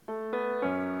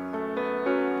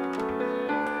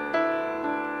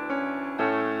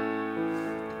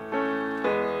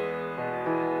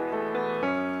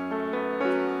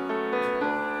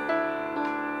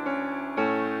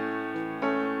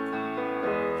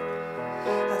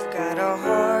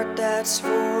that's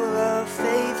full of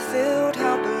faith-filled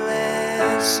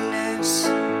helplessness.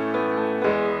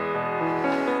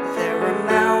 There are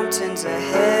mountains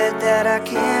ahead that I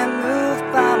can't move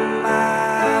by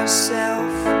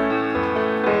myself,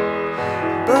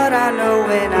 but I know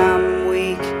when I'm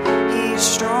weak, He's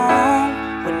strong.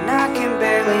 When I can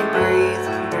barely breathe,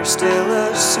 there's still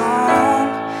a song.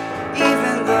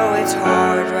 Even though it's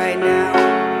hard right now,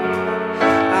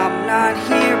 I'm not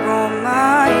here on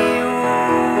my own.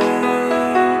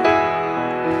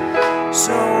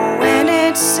 So when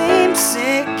it seems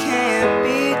it can't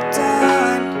be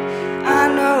done, I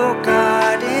know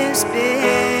God is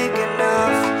big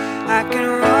enough. I can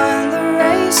run the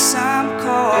race I'm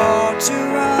called to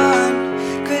run,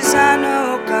 'cause I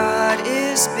know God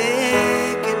is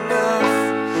big enough.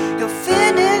 He'll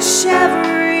finish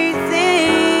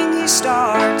everything He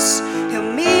starts.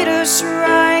 He'll meet us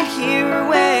right here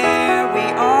where we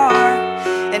are.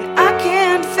 And I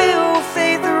can feel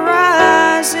faith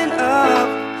rising up,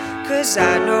 'cause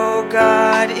I know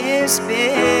God is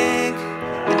big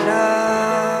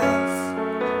enough.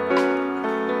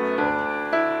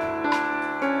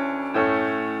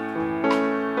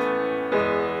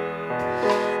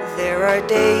 There are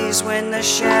days when the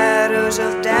shadows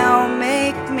of doubt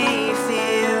make me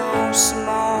feel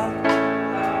small.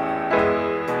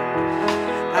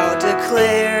 I'll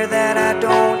declare that I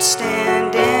don't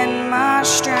stand in my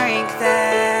strength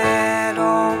at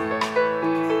all,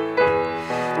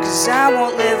 'cause I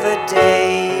won't live a day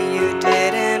you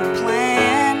didn't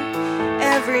plan.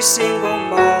 Every single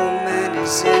moment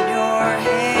is in your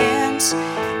hands.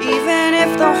 Even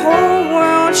if the whole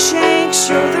world shakes,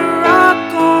 you're the rock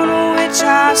on which I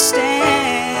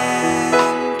stand.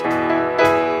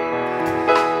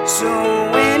 So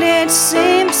when it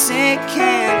seems it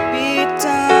can't be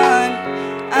done,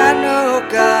 I know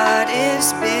God is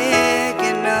big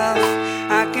enough.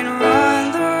 I can run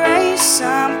the race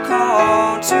I'm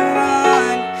called to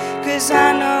run, 'cause I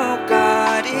know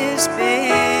God is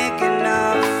big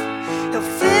enough.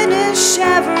 He'll finish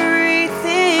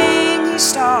everything He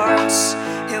starts.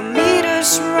 He'll meet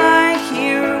us right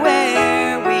here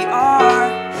where we are.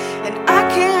 And I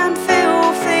can feel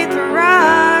faith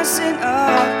rising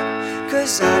up,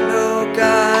 'cause I know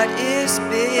God is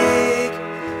big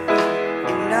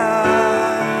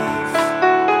enough.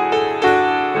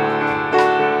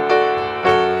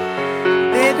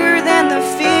 Bigger than the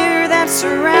fear that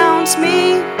surrounds me,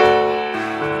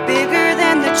 bigger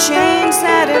than the chains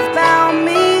that have bound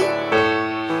me,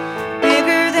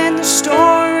 bigger than the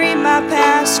story my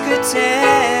past could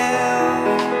tell,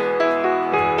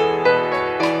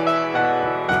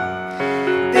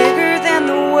 bigger than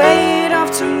the weight of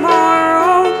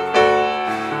tomorrow,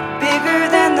 bigger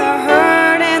than the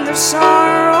hurt and the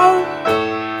sorrow,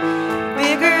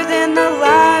 bigger than the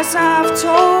lies I've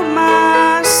told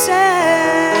myself.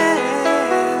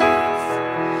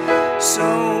 So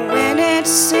when it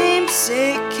seems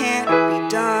it can't be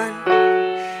done,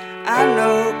 I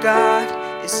know God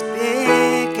is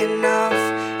big enough.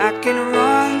 I can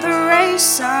run the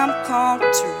race I'm called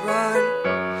to run,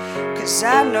 'cause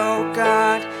I know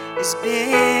God is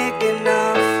big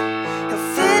enough. He'll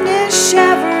finish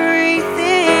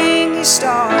everything He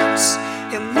starts.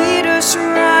 He'll meet us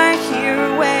right here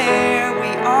where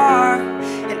we are.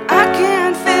 And I can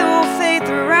feel faith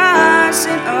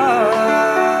rising up.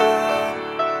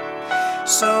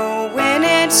 So when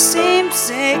it seems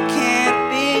it can't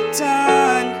be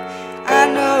done, I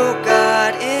know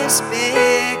God is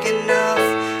big enough.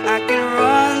 I can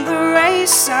run the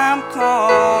race I'm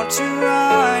called to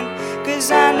run, 'cause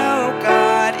I know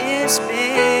God is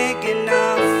big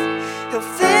enough. He'll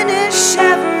finish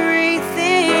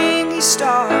everything He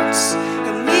starts.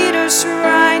 He'll meet us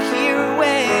right here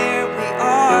where we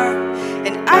are.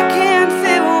 And I can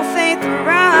feel faith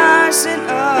rising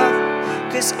up,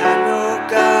 'cause I